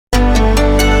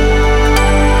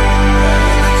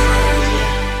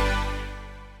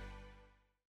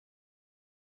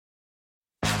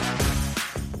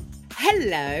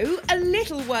Hello, a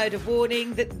little word of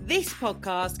warning that this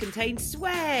podcast contains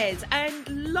swears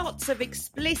and lots of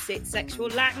explicit sexual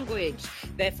language.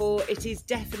 Therefore, it is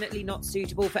definitely not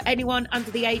suitable for anyone under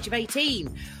the age of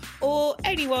 18 or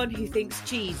anyone who thinks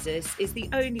Jesus is the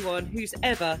only one who's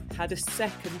ever had a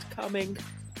second coming.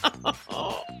 I'm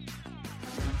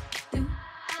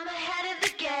ahead of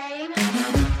the game.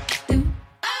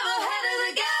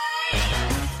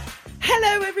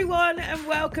 Hello everyone and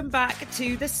welcome back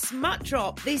to the Smut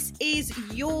Drop. This is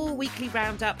your weekly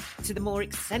roundup to the more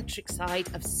eccentric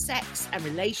side of sex and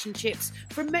relationships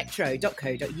from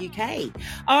metro.co.uk.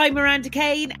 I'm Miranda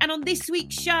Kane, and on this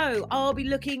week's show I'll be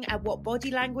looking at what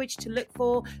body language to look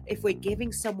for if we're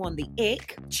giving someone the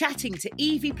ick, chatting to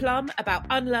Evie Plumb about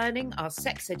unlearning our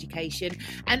sex education,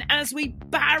 and as we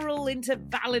barrel into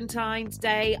Valentine's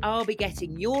Day, I'll be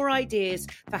getting your ideas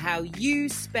for how you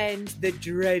spend the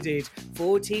dreaded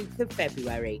 14th of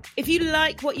February. If you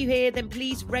like what you hear, then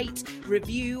please rate,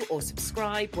 review or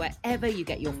subscribe wherever you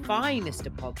get your finest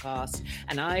of podcasts.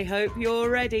 And I hope you're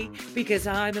ready, because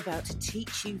I'm about to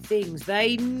teach you things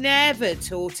they never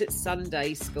taught at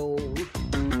Sunday school.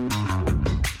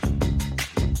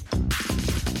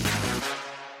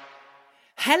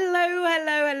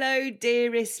 Hello,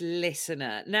 dearest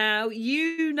listener. Now,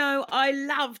 you know I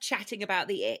love chatting about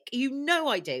the ick. You know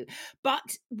I do.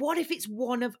 But what if it's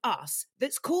one of us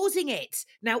that's causing it?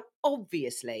 Now,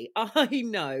 obviously, I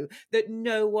know that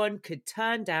no one could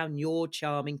turn down your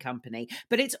charming company,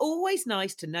 but it's always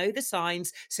nice to know the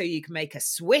signs so you can make a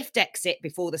swift exit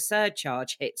before the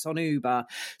surcharge hits on Uber.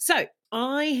 So,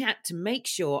 I had to make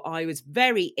sure I was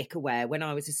very ick aware when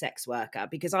I was a sex worker,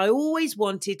 because I always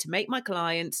wanted to make my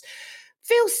clients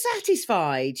feel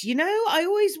satisfied. You know, I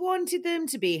always wanted them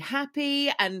to be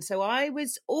happy. And so I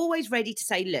was always ready to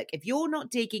say, look, if you're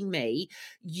not digging me,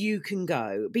 you can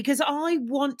go, because I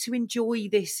want to enjoy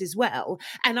this as well.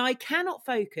 And I cannot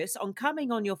focus on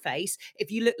coming on your face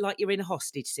if you look like you're in a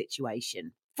hostage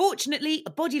situation. Fortunately, a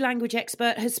body language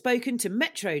expert has spoken to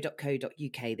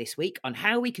metro.co.uk this week on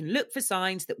how we can look for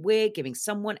signs that we're giving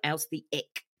someone else the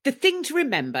ick. The thing to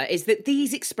remember is that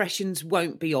these expressions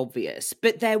won't be obvious,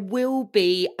 but there will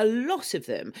be a lot of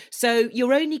them. So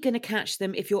you're only going to catch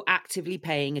them if you're actively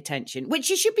paying attention, which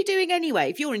you should be doing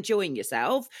anyway. If you're enjoying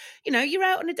yourself, you know, you're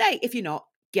out on a date. If you're not,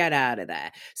 get out of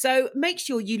there. So make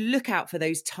sure you look out for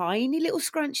those tiny little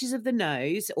scrunches of the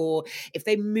nose, or if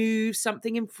they move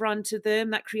something in front of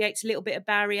them, that creates a little bit of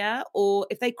barrier, or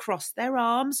if they cross their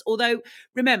arms. Although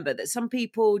remember that some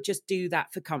people just do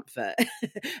that for comfort,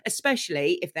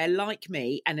 especially if they're like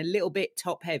me and a little bit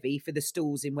top heavy for the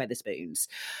stools in Wetherspoons.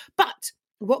 But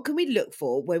what can we look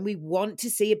for when we want to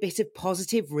see a bit of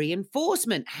positive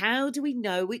reinforcement? How do we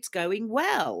know it's going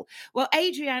well? Well,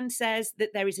 Adrienne says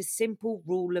that there is a simple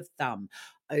rule of thumb.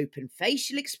 Open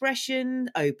facial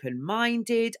expression,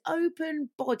 open-minded,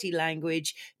 open body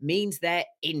language means they're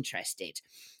interested.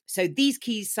 So these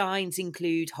key signs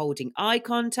include holding eye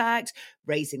contact,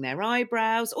 raising their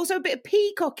eyebrows, also a bit of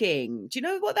peacocking. Do you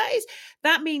know what that is?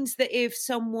 That means that if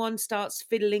someone starts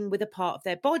fiddling with a part of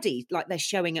their body, like they're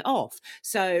showing it off.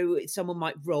 So someone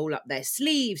might roll up their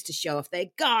sleeves to show off their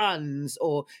guns,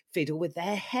 or fiddle with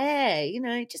their hair, you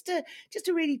know, just to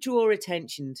really draw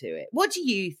attention to it. What do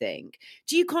you think?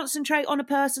 Do you concentrate on a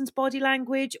person's body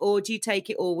language, or do you take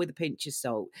it all with a pinch of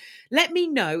salt? Let me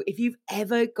know if you've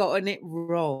ever gotten it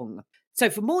wrong.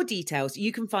 So for more details,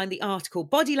 you can find the article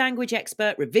Body Language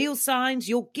Expert Reveals Signs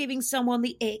You're Giving Someone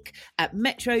the Ick at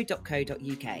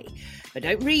metro.co.uk. But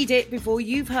don't read it before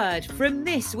you've heard from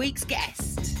this week's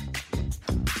guest.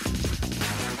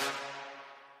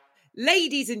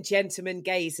 Ladies and gentlemen,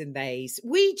 gays and theys,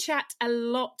 we chat a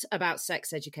lot about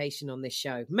sex education on this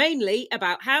show, mainly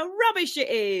about how rubbish it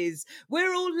is.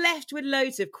 We're all left with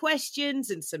loads of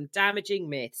questions and some damaging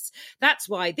myths. That's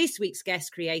why this week's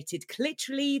guest created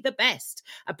Cliterally the Best,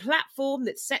 a platform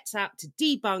that sets out to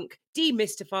debunk,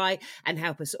 demystify and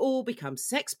help us all become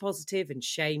sex positive and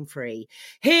shame-free.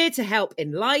 Here to help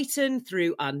enlighten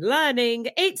through unlearning,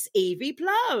 it's Evie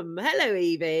Plumb. Hello,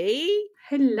 Evie.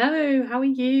 Hello, how are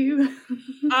you?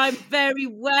 I'm very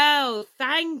well.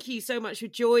 Thank you so much for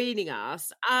joining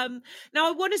us. Now,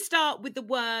 I want to start with the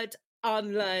word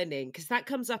unlearning, because that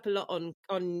comes up a lot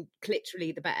on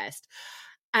Cliterally the Best.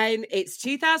 And it's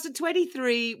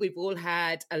 2023. We've all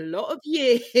had a lot of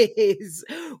years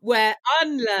where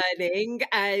unlearning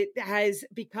has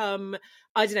become,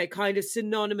 I don't know, kind of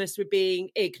synonymous with being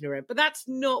ignorant. But that's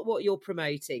not what you're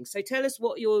promoting. So tell us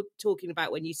what you're talking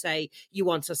about when you say you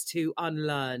want us to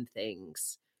unlearn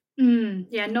things.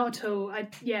 Yeah, not at all.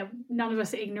 None of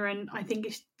us are ignorant. I think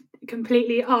it's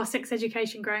completely our sex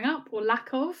education growing up, or lack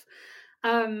of.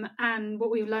 and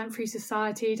what we've learned through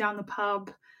society, down the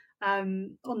pub,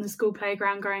 on the school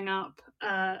playground growing up.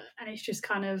 And it's just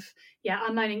kind of,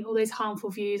 unlearning all those harmful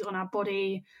views on our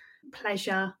body,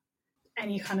 pleasure,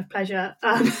 any kind of pleasure.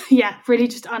 Really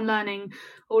just unlearning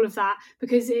all of that,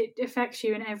 because it affects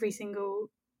you in every single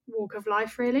walk of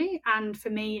life, really. And for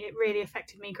me, it really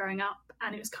affected me growing up.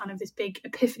 And it was kind of this big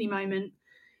epiphany moment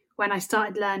when I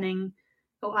started learning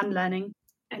or unlearning.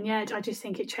 And I just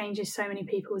think it changes so many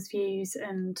people's views.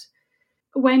 And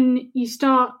when you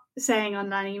start saying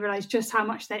unlearning, you realise just how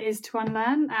much there is to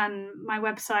unlearn. And my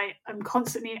website, I'm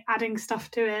constantly adding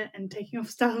stuff to it and taking off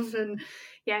stuff. And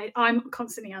I'm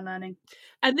constantly unlearning.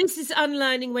 And this is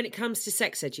unlearning when it comes to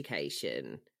sex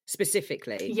education,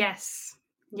 specifically. Yes.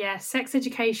 Yeah, sex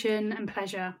education and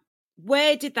pleasure.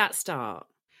 Where did that start?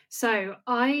 So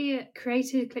I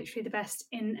created Cliterally the Best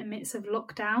in the midst of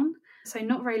lockdown, so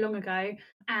not very long ago.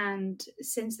 And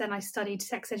since then I studied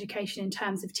sex education in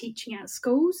terms of teaching at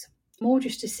schools, more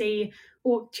just to see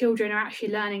what children are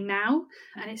actually learning now.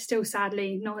 And it's still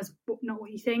sadly not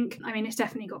what you think. I mean, it's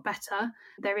definitely got better.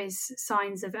 There is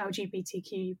signs of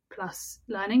LGBTQ plus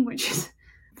learning, which is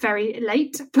very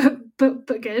late,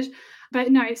 but good.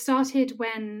 But no, it started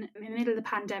when in the middle of the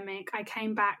pandemic, I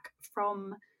came back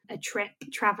from a trip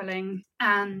traveling,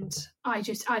 and I've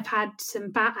had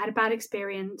a bad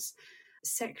experience,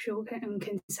 sexual and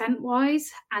consent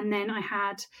wise. And then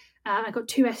I got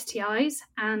 2 STIs,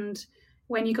 and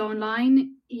when you go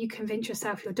online, you convince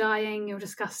yourself you're dying, you're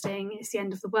disgusting, it's the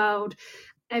end of the world,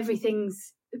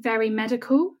 everything's very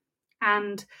medical.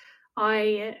 And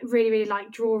I really, really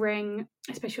like drawing,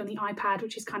 especially on the iPad,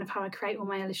 which is kind of how I create all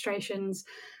my illustrations.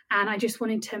 And I just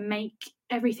wanted to make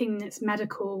everything that's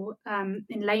medical,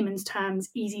 in layman's terms,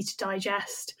 easy to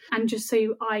digest. And just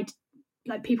so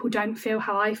people don't feel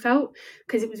how I felt,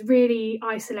 because it was really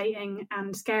isolating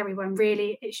and scary when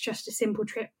really it's just a simple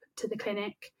trip to the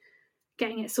clinic,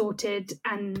 getting it sorted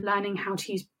and learning how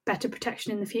to use better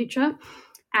protection in the future.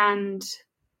 And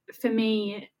for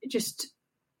me, just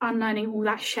unlearning all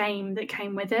that shame that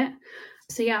came with it.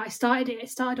 So it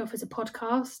started off as a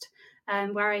podcast,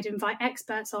 where I'd invite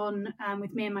experts on,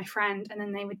 with me and my friend, and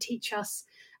then they would teach us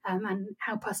and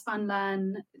help us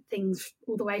unlearn things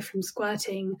all the way from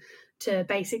squirting to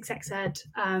basic sex ed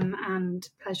and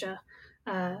pleasure.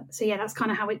 That's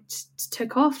kind of how it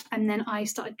took off. And then I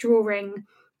started drawing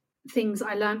things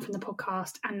I learned from the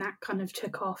podcast, and that kind of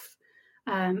took off.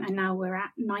 And now we're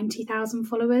at 90,000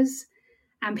 followers,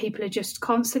 and people are just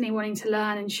constantly wanting to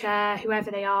learn and share, whoever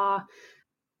they are.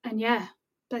 And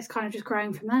that's kind of just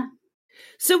growing from there.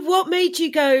 So what made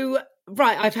you go,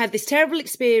 right, I've had this terrible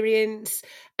experience,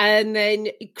 and then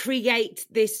create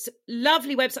this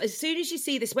lovely website? As soon as you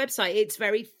see this website, it's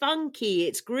very funky,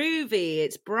 it's groovy,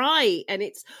 it's bright, and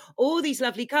it's all these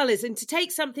lovely colours. And to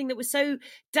take something that was so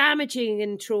damaging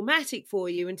and traumatic for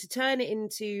you and to turn it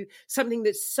into something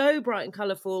that's so bright and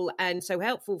colourful and so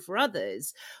helpful for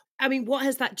others, I mean, what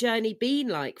has that journey been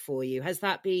like for you? Has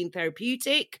that been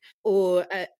therapeutic, or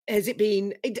has it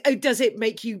been, does it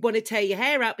make you want to tear your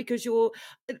hair out because you're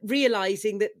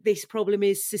realising that this problem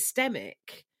is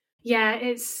systemic? Yeah,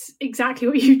 it's exactly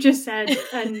what you just said.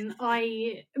 And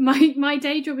my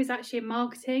day job is actually in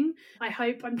marketing.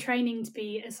 I'm training to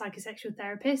be a psychosexual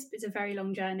therapist. It's a very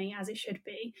long journey, as it should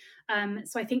be.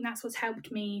 So I think that's what's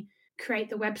helped me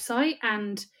create the website,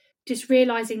 and just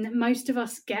realising that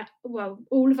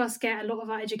all of us get a lot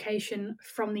of our education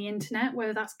from the internet,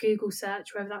 whether that's Google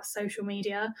search, whether that's social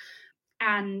media.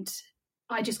 And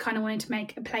I just kind of wanted to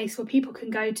make a place where people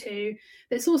can go to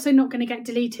that's also not going to get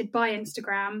deleted by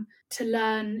Instagram, to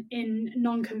learn in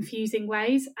non-confusing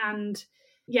ways. And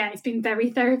it's been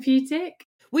very therapeutic.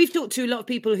 We've talked to a lot of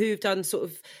people who've done sort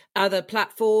of other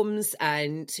platforms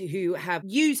and who have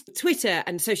used Twitter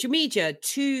and social media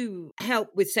to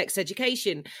help with sex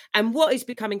education. And what is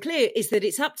becoming clear is that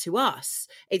it's up to us.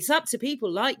 It's up to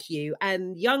people like you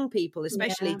and young people,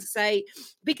 especially, to say,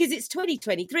 because it's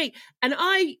 2023 and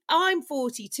I'm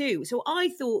 42. So I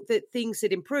thought that things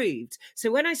had improved. So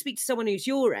when I speak to someone who's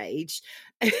your age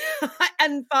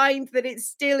and find that it's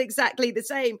still exactly the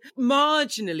same,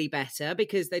 marginally better,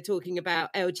 because they're talking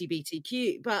about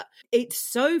LGBTQ, but it's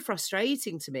so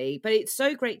frustrating to me. But it's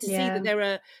so great to see that there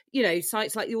are,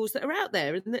 sites like yours that are out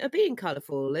there and that are being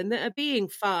colourful and that are being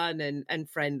fun and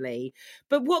friendly.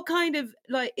 But what kind of,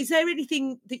 is there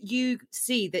anything that you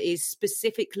see that is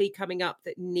specifically coming up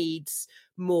that needs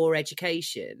more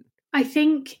education? I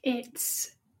think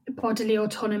it's bodily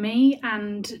autonomy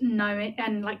and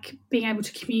being able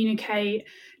to communicate,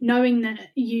 knowing that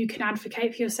you can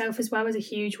advocate for yourself as well is a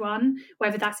huge one,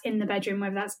 whether that's in the bedroom,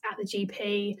 whether that's at the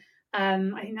GP,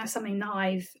 I think that's something that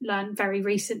I've learned very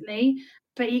recently.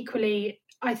 But equally,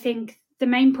 I think the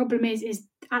main problem is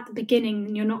at the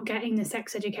beginning you're not getting the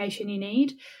sex education you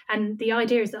need, and the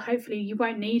idea is that hopefully you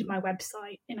won't need my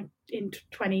website in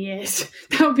 20 years.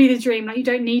 That would be the dream. Like, you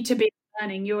don't need to be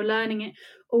learning, you're learning it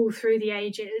all through the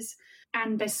ages,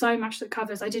 and there's so much that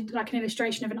covers. I did like an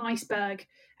illustration of an iceberg,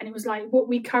 and it was like what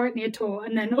we currently are taught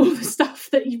and then all the stuff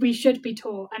that we should be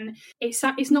taught, and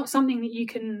it's not something that you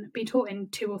can be taught in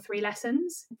 2 or 3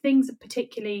 lessons. Things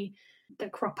particularly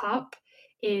that crop up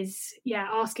is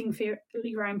asking for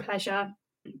your own pleasure,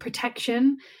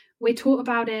 protection. We're taught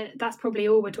about it, that's probably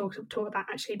all we're taught about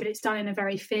actually, but it's done in a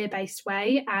very fear-based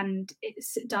way, and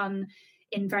it's done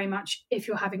in very much, if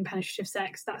you're having penetrative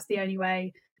sex, that's the only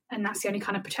way, and that's the only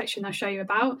kind of protection they'll show you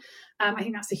about. I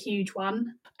think that's a huge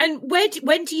one. And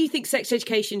when do you think sex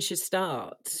education should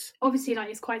start? Obviously, like,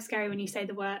 it's quite scary when you say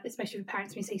the word, especially for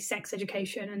parents, when you say sex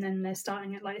education and then they're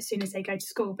starting it like as soon as they go to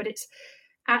school. But it's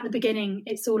at the beginning,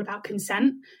 it's all about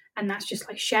consent, and that's just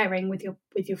like sharing with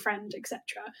your friend, etc.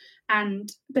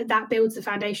 But that builds the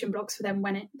foundation blocks for them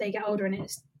when they get older, and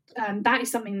it's that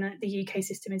is something that the UK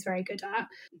system is very good at.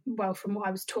 Well, from what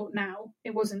I was taught now,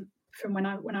 it wasn't from when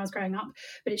I was growing up,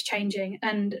 but it's changing.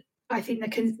 And I think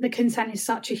the consent is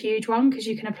such a huge one, because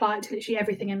you can apply it to literally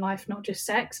everything in life, not just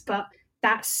sex. But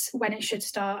that's when it should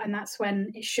start, and that's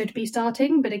when it should be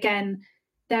starting. But again,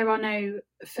 there are no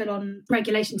full-on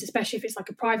regulations, especially if it's like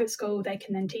a private school. They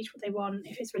can then teach what they want,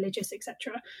 if it's religious,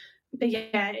 etc. But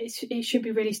yeah, it should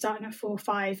be really starting at 4 or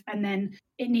 5, and then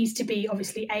it needs to be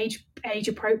obviously age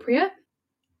appropriate.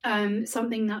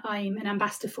 Something that I'm an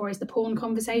ambassador for is the porn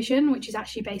conversation, which is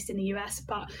actually based in the US,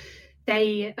 but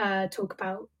they talk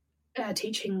about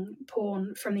teaching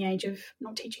porn from the age of,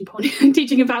 not teaching porn,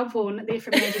 teaching about porn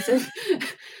from the ages of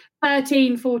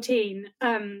 13, 14.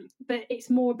 But it's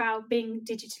more about being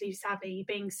digitally savvy,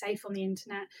 being safe on the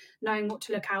internet, knowing what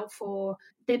to look out for.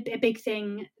 A big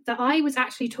thing that I was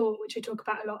actually taught, which I talk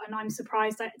about a lot, and I'm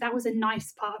surprised that was a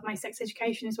nice part of my sex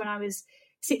education, is when I was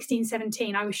 16,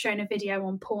 17, I was shown a video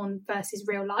on porn versus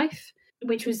real life,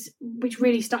 which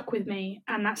really stuck with me.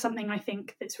 And that's something I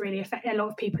think that's really affected. A lot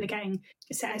of people are getting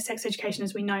sex education,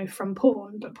 as we know, from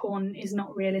porn, but porn is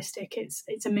not realistic.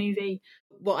 It's a movie.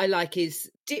 What I like is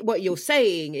what you're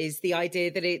saying is the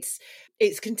idea that it's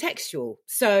contextual.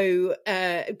 So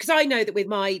because I know that with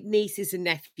my nieces and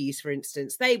nephews, for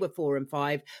instance, they were 4 and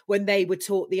 5 when they were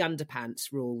taught the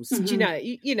underpants rules. Mm-hmm.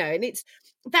 Do you know, and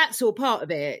that's all part of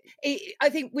it. I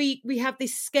think we have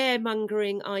this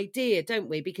scaremongering idea, don't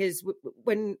we? Because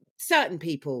when certain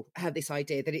people have this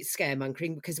idea that it's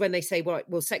scaremongering, because when they say,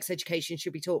 well, sex education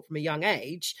should be taught from a young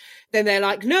age, then they're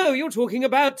like, no, you're talking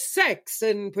about sex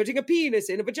and putting a penis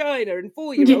in a vagina, and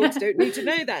 4-year-olds don't need to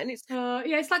know that. And it's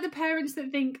it's like the parents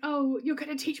that think, oh, you're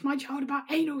going to teach my child about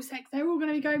anal sex, they're all going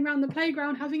to be going around the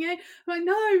playground having it. I'm like,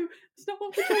 no, that's not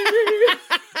what we're going to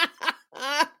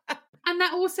do. And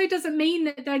that also doesn't mean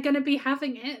that they're going to be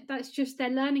having it. That's just they're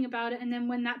learning about it, and then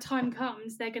when that time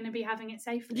comes, they're going to be having it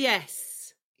safely.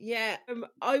 Yes. Yeah.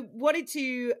 I wanted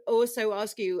to also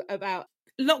ask you about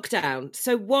lockdown.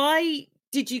 So why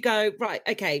did you go, right,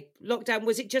 okay, lockdown,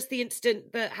 was it just the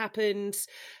incident that happened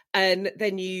and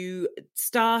then you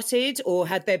started, or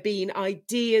had there been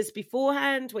ideas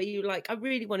beforehand where you like, I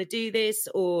really want to do this?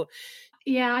 Or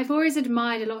yeah, I've always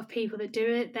admired a lot of people that do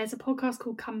it. There's a podcast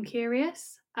called Come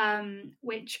Curious,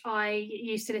 which I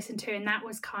used to listen to, and that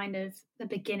was kind of the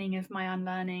beginning of my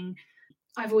unlearning.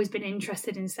 I've always been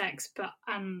interested in sex, but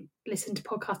listened to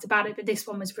podcasts about it. But this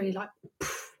one was really like,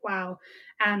 wow.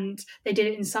 And they did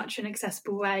it in such an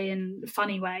accessible way and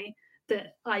funny way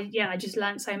that I just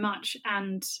learned so much.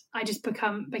 And I just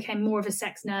became more of a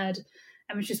sex nerd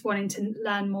and was just wanting to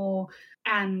learn more.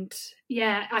 And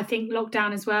yeah, I think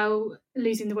lockdown as well,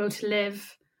 losing the will to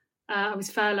live. I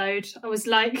was furloughed. I was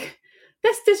like,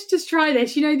 let's just try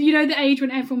this. You know the age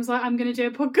when everyone was like, I'm going to do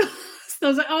a podcast. I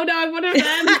was like, oh no, I'm one of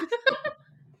them.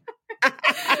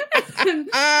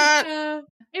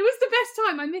 It was the best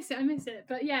time. I miss it.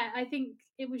 But yeah, I think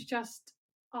it was just,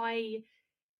 I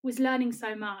was learning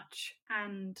so much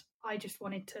and I just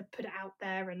wanted to put it out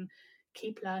there and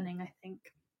keep learning, I think.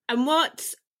 And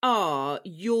what are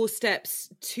your steps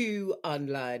to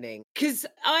unlearning? Because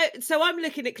I'm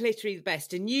looking at Cliterally the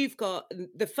Best, and you've got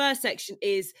the first section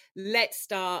is let's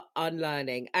start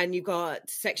unlearning, and you've got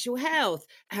sexual health,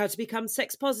 how to become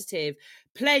sex positive,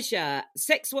 pleasure,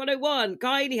 sex 101,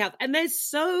 gynae health, and there's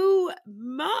so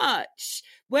much.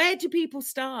 Where do people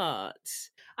start?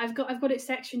 I've got it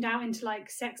sectioned out into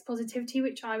like sex positivity,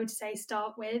 which I would say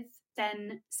start with,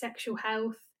 then sexual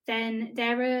health. Then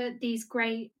there are these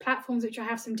great platforms which I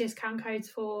have some discount codes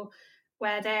for,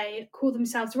 where they call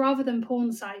themselves, rather than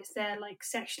porn sites, they're like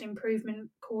sexual improvement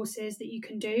courses that you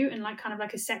can do, and like kind of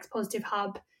like a sex positive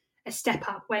hub, a step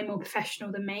up, way more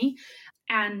professional than me.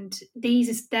 And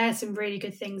there's some really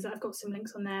good things that I've got some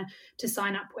links on there to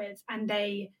sign up with, and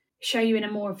they show you in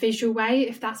a more visual way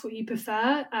if that's what you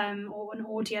prefer, or an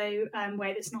audio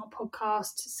way that's not a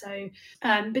podcast. So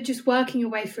but just working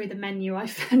your way through the menu, I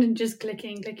found, and just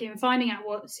clicking and finding out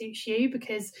what suits you,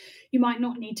 because you might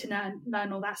not need to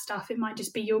learn all that stuff. It might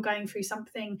just be you're going through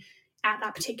something at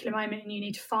that particular moment and you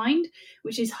need to find,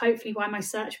 which is hopefully why my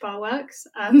search bar works.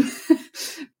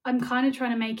 I'm kind of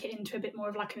trying to make it into a bit more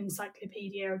of like an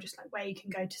encyclopedia, or just like where you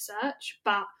can go to search.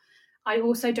 But I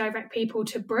also direct people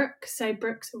to Brook. So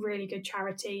Brook's a really good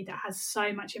charity that has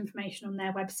so much information on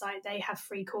their website. They have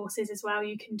free courses as well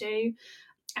you can do,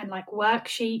 and like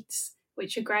worksheets,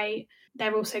 which are great.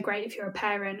 They're also great if you're a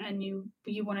parent and you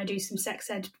want to do some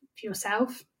sex ed for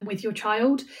yourself with your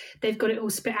child. They've got it all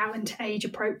split out into age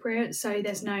appropriate, so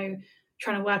there's no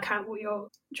trying to work out what your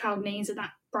child needs at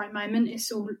that right moment.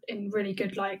 It's all in really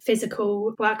good like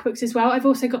physical workbooks as well. I've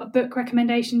also got a book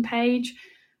recommendation page.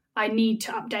 I need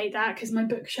to update that because my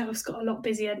bookshelf's got a lot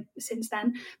busier since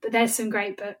then. But there's some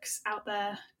great books out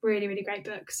there, really, really great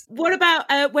books. What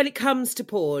about when it comes to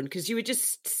porn? Because you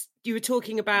were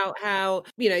talking about how,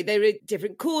 there are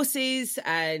different courses,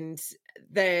 and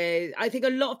I think a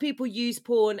lot of people use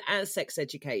porn as sex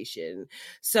education.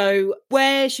 So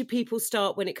where should people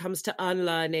start when it comes to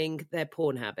unlearning their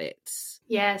porn habits?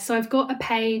 Yeah, so I've got a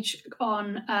page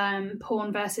on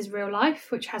porn versus real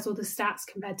life, which has all the stats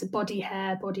compared to body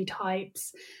hair, body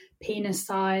types, penis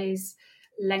size,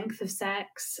 length of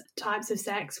sex, types of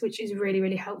sex, which is really,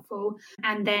 really helpful.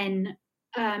 And then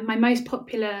my most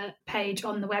popular page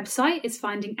on the website is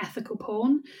finding ethical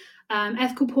porn.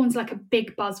 Ethical porn's like a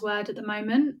big buzzword at the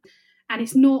moment, and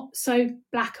it's not so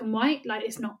black and white. Like,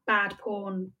 it's not bad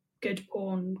porn, good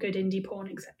indie porn,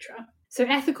 etc. So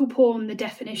ethical porn, the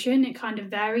definition, it kind of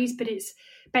varies, but it's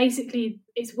basically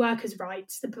it's workers'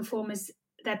 rights. The performers,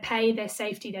 their pay, their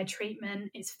safety, their treatment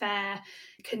is fair.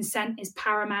 Consent is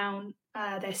paramount.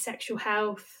 Their sexual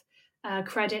health,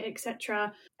 credit,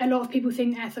 etc. A lot of people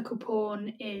think ethical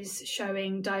porn is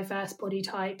showing diverse body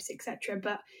types, etc.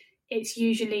 But it's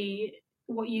usually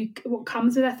what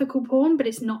comes with ethical porn, but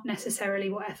it's not necessarily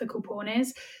what ethical porn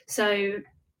is. So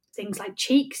things like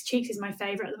Cheeks is my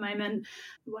favourite at the moment.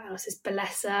 What else? There's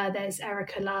Balessa, there's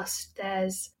Erica Lust,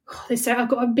 so I've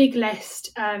got a big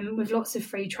list with lots of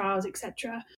free trials,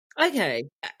 etc. Okay.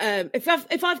 If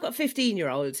I've got a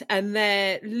 15-year-old and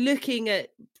they're looking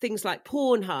at things like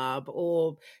Pornhub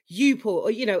or YouPorn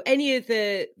or, any of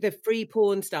the free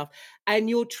porn stuff, and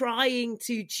you're trying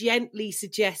to gently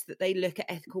suggest that they look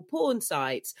at ethical porn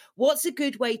sites, what's a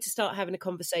good way to start having a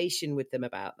conversation with them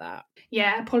about that?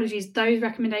 Yeah, apologies. Those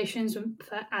recommendations were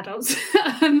for adults.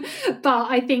 But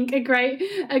I think a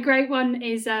great one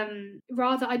is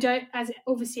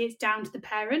obviously it's down to the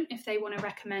parent if they want to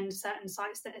recommend certain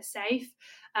sites that are safe.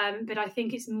 But I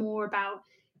think it's more about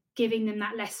giving them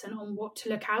that lesson on what to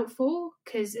look out for,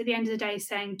 because at the end of the day,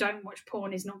 saying don't watch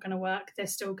porn is not going to work. They're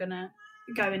still going to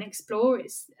go and explore.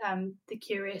 It's the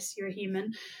curious, you're a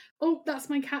human. Oh, that's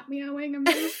my cat meowing. I'm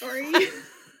so sorry.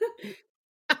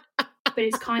 But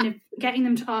it's kind of getting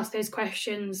them to ask those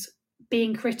questions,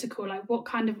 being critical, like what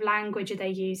kind of language are they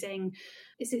using?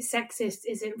 Is it sexist?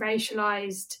 Is it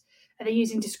racialized? Are they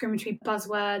using discriminatory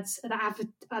buzzwords? Are the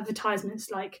advertisements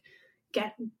like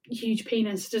get huge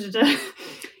penis? Da, da, da?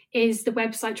 Is the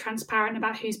website transparent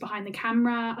about who's behind the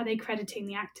camera? Are they crediting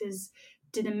the actors?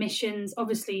 Do the missions?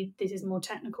 Obviously, this is more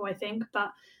technical, I think, but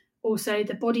also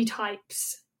the body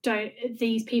types.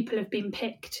 These people have been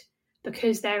picked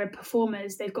because they're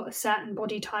performers. They've got a certain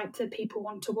body type that people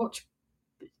want to watch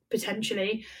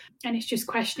potentially, and it's just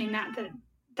questioning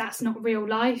that's not real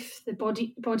life. The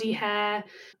body hair,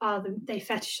 are they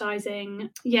fetishizing?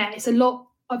 Yeah, it's a lot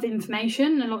of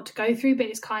information, a lot to go through, but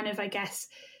it's kind of, I guess,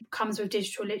 comes with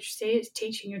digital literacy. It's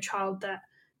teaching your child that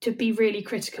to be really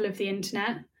critical of the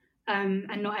internet,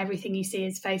 and not everything you see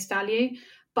is face value.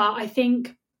 But I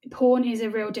think porn is a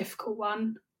real difficult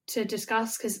one to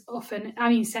discuss, because often,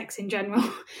 sex in general,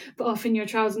 but often your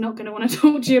child's not going to want to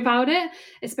talk to you about it,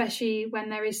 especially when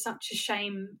there is such a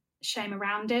shame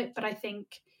around it. But I think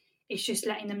it's just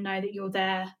letting them know that you're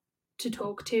there to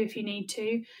talk to if you need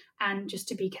to, and just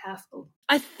to be careful.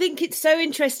 I think it's so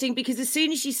interesting because as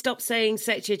soon as you stop saying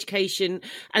sex education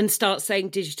and start saying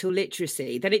digital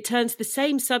literacy, then it turns the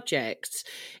same subject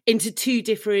into two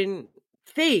different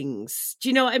things. Do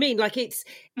you know what I mean? Like it's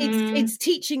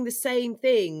teaching the same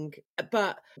thing,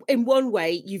 but in one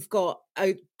way you've got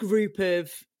a group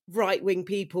of right-wing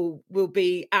people will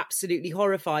be absolutely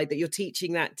horrified that you're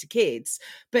teaching that to kids.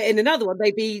 But in another one,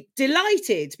 they'd be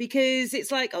delighted because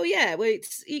it's like, oh yeah, well,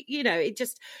 it's, you know, it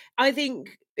just, I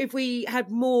think if we had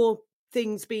more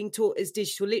things being taught as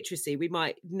digital literacy, we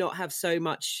might not have so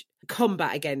much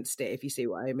combat against it, if you see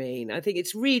what I mean. I think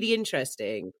it's really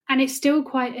interesting. And it's still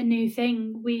quite a new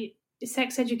thing.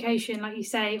 Sex education, like you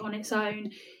say, on its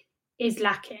own is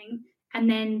lacking. And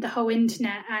then the whole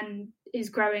internet and is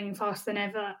growing faster than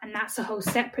ever. And that's a whole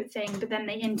separate thing, but then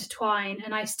they intertwine.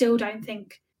 And I still don't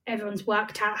think everyone's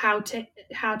worked out how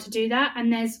to do that.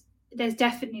 And there's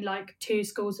definitely like two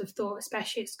schools of thought,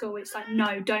 especially at school. It's like,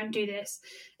 no, don't do this,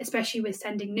 especially with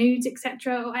sending nudes,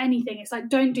 etc., or anything. It's like,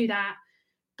 don't do that.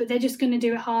 But they're just going to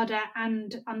do it harder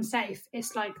and unsafe.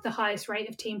 It's like the highest rate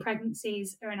of teen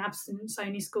pregnancies are in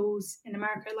abstinence-only schools in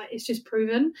America. Like, it's just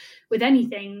proven with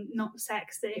anything, not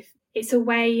sex, that if it's a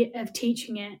way of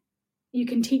teaching it, you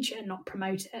can teach it and not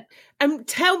promote it.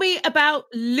 Tell me about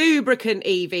lubricant,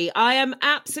 Evie. I am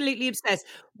absolutely obsessed.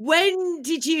 When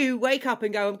did you wake up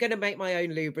and go, I'm going to make my own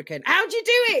lubricant? How'd you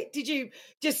do it? Did you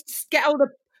just get all the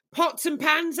pots and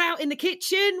pans out in the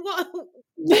kitchen? What?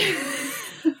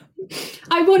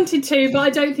 I wanted to, but I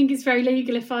don't think it's very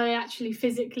legal if I actually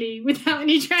physically, without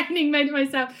any training, made it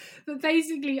myself. But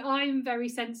basically, I'm very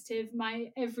sensitive.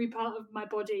 Every part of my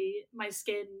body, my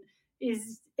skin,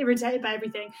 is irritated by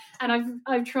everything. And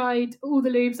I've tried all the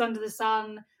lubes under the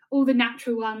sun, all the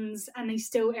natural ones, and they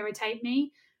still irritate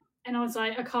me. And I was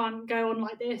like, I can't go on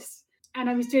like this. And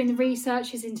I was doing the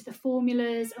researches into the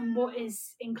formulas and what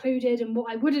is included and what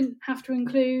I wouldn't have to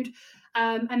include.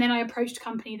 And then I approached a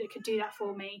company that could do that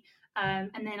for me. And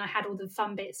then I had all the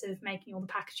fun bits of making all the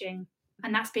packaging.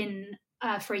 And that's been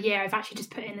for a year. I've actually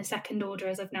just put in the second order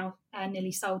as I've now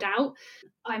nearly sold out.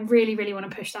 I really, really want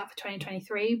to push that for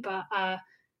 2023. But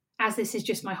as this is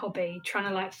just my hobby, trying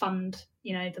to like fund,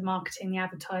 you know, the marketing, the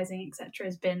advertising,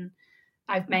 etc.,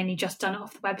 I've mainly just done it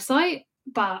off the website.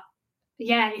 But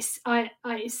yeah, it's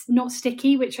not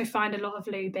sticky, which I find a lot of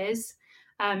lube is.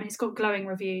 It's got glowing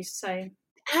reviews, so.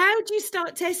 How did you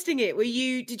start testing it?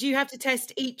 Did you have to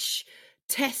test each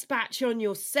test batch on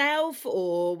yourself,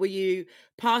 or were you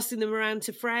passing them around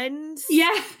to friends? Yeah,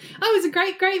 it was a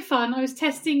great fun. I was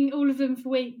testing all of them for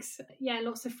weeks. Yeah,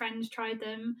 lots of friends tried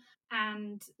them,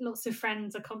 and lots of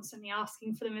friends are constantly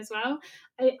asking for them as well.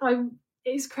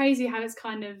 It's crazy how it's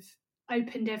kind of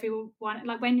opened everyone,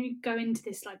 like when you go into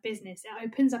this like business, it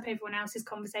opens up everyone else's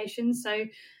conversations. So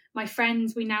my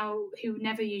friends who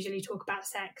never usually talk about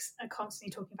sex are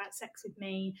constantly talking about sex with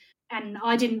me, and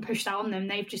I didn't push that on them.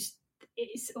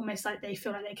 It's almost like they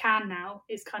feel like they can now.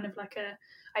 It's kind of like a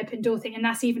open door thing. And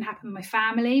that's even happened with my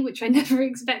family, which I never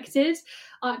expected.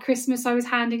 At Christmas, I was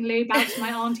handing lube out to my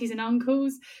aunties and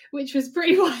uncles, which was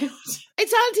pretty wild.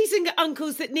 It's aunties and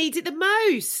uncles that need it the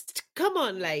most. Come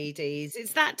on, ladies.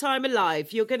 It's that time of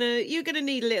life. You're gonna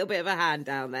need a little bit of a hand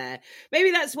down there.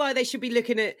 Maybe that's why they should be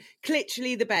looking at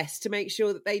Cliterally the Best, to make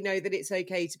sure that they know that it's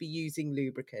okay to be using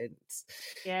lubricants.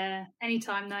 Yeah,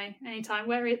 anytime though. Anytime.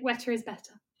 Wetter is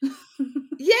better.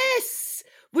 Yes.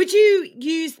 Would you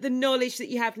use the knowledge that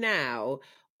you have now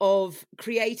of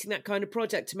creating that kind of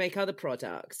product to make other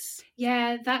products?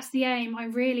 Yeah, that's the aim. I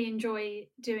really enjoy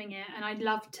doing it, and I'd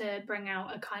love to bring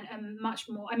out a much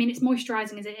more, I mean, it's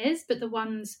moisturizing as it is, but the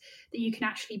ones that you can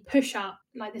actually push up,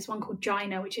 like this one called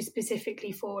Gina, which is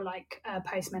specifically for like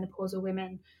postmenopausal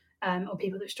women or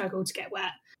people that struggle to get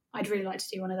wet. I'd really like to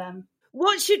do one of them.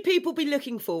 What should people be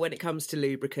looking for when it comes to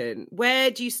lubricant?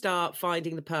 Where do you start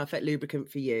finding the perfect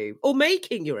lubricant for you, or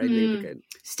making your own lubricant?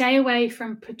 Stay away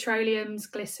from petroleums,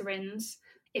 glycerins.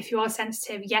 If you are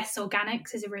sensitive, Yes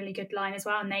Organics is a really good line as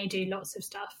well, and they do lots of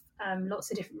stuff,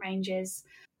 lots of different ranges.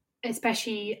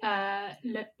 Especially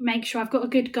make sure I've got a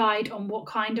good guide on what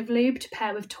kind of lube to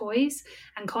pair with toys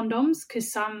and condoms,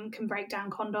 because some can break down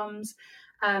condoms.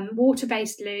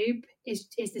 Water-based lube is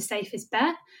the safest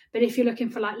bet, but if you're looking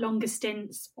for like longer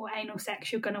stints or anal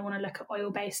sex, you're going to want to look at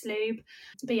oil-based lube.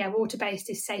 But yeah, water-based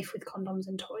is safe with condoms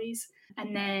and toys.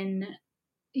 And then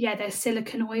yeah, there's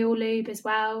silicone oil lube as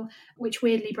well, which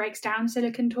weirdly breaks down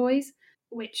silicone toys,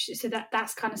 so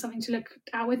that's kind of something to look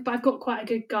out with. But I've got quite a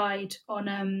good guide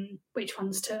on which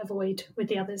ones to avoid with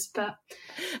the others.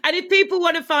 And if people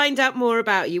want to find out more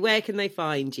about you, where can they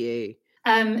find you?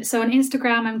 So on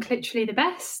Instagram, I'm Cliterally the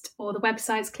Best, or the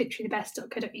website's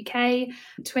cliterallythebest.co.uk.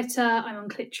 Twitter, I'm on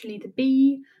Cliterally the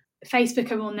Bee.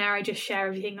 Facebook, I'm on there. I just share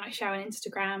everything that I share on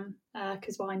Instagram,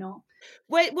 because why not?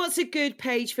 What's a good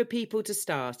page for people to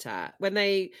start at when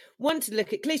they want to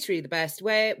look at Cliterally the Best?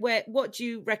 What do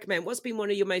you recommend? What's been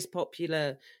one of your most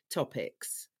popular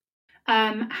topics?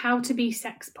 How to be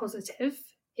sex positive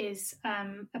is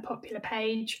a popular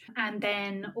page, and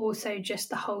then also just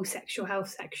the whole sexual health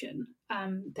section.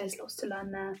 There's lots to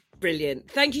learn there. Brilliant.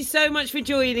 Thank you so much for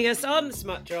joining us on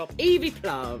Smut Drop, Evie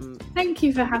Plumb. Thank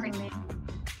you for having me.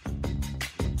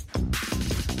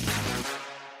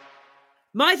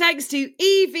 My thanks to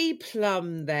Evie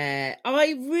Plumb there.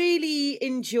 I really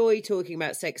enjoy talking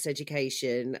about sex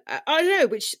education. I know,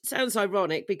 which sounds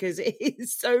ironic because it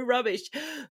is so rubbish.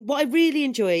 What I really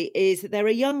enjoy is that there are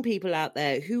young people out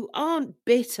there who aren't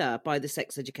bitter by the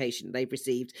sex education they've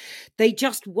received. They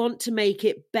just want to make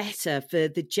it better for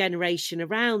the generation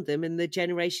around them and the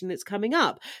generation that's coming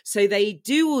up. So they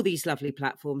do all these lovely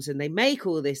platforms and they make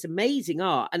all this amazing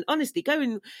art. And honestly, go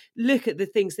and look at the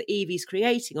things that Evie's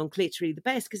creating on Cliterally the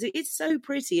Best, because it is so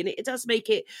pretty and it does make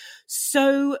it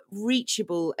so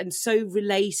reachable and so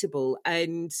relatable,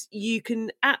 and you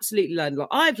can absolutely learn a lot.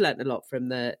 I've learned a lot from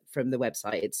the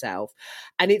website itself,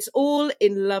 and it's all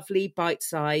in lovely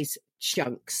bite-sized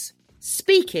chunks.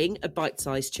 Speaking of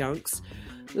bite-sized chunks,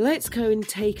 let's go and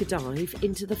take a dive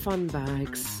into the fun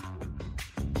bags.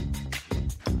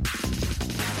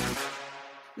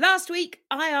 Last week,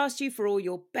 I asked you for all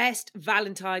your best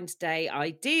Valentine's Day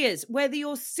ideas. Whether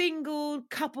you're single,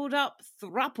 coupled up,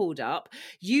 thrupled up,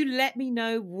 you let me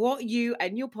know what you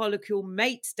and your polycule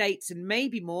mates, dates, and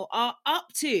maybe more are up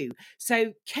to.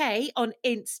 So Kay on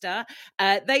Insta,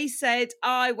 they said,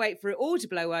 I wait for it all to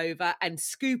blow over and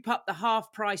scoop up the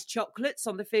half-price chocolates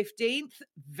on the 15th.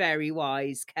 Very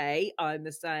wise, Kay. I'm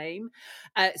the same.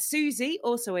 Susie,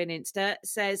 also on Insta,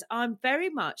 says, I'm very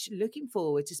much looking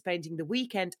forward to spending the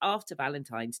weekend after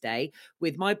Valentine's Day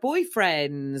with my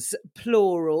boyfriends,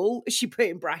 plural, she put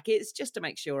in brackets just to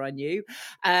make sure I knew,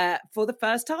 for the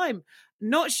first time.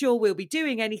 Not sure we'll be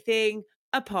doing anything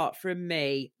apart from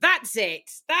me. That's it,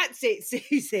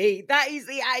 Susie. That is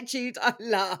the attitude I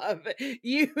love.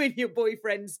 You and your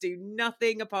boyfriends do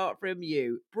nothing apart from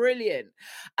you. Brilliant.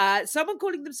 Someone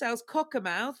calling themselves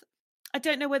Cockermouth, I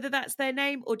don't know whether that's their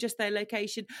name or just their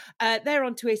location. They're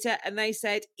on Twitter and they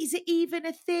said, is it even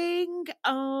a thing?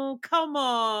 Oh, come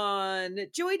on.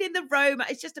 Join in the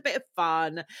romance. It's just a bit of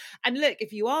fun. And look,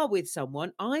 if you are with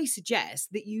someone, I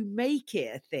suggest that you make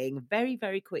it a thing very,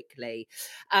 very quickly.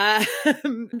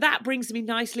 That brings me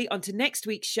nicely onto next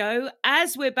week's show.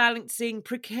 As we're balancing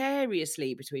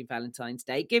precariously between Valentine's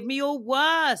Day, give me your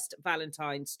worst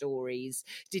Valentine stories.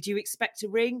 Did you expect a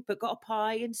ring but got a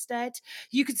pie instead?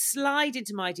 You could slide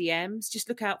into my DMs. Just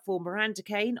look out for Miranda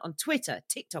Kane on Twitter,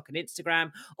 TikTok and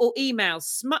Instagram, or email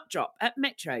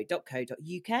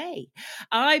smutdrop@metro.co.uk.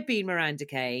 I've been Miranda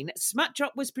Kane.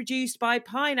 Smutdrop was produced by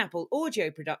Pineapple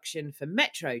Audio Production for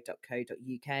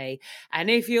metro.co.uk. And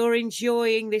if you're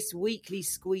enjoying this weekly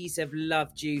squeeze of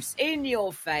love juice in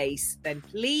your face, then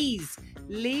please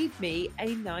leave me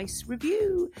a nice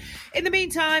review. In the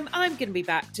meantime, I'm going to be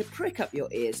back to prick up your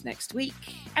ears next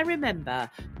week. And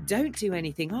remember, don't do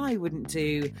anything I wouldn't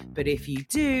do, but if you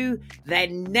do,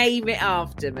 then name it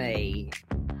after me.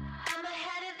 I'm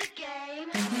ahead of the game.